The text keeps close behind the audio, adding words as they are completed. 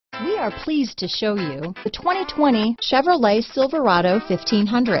We are pleased to show you the 2020 Chevrolet Silverado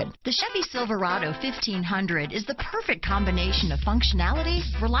 1500. The Chevy Silverado 1500 is the perfect combination of functionality,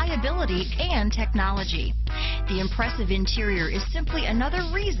 reliability, and technology. The impressive interior is simply another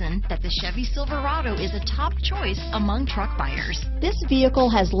reason that the Chevy Silverado is a top choice among truck buyers. This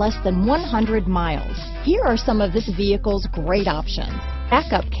vehicle has less than 100 miles. Here are some of this vehicle's great options: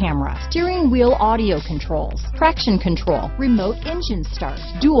 backup camera, steering wheel audio controls, traction control, remote engine start,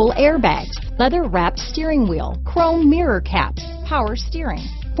 dual airbags, leather-wrapped steering wheel, chrome mirror caps, power steering,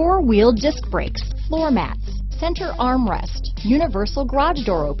 four-wheel disc brakes, floor mats, center armrest, universal garage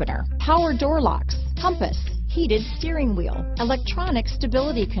door opener, power door locks, compass, heated steering wheel, electronic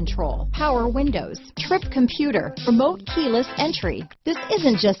stability control, power windows, trip computer, remote keyless entry. This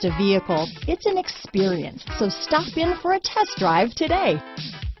isn't just a vehicle, it's an experience. So stop in for a test drive today.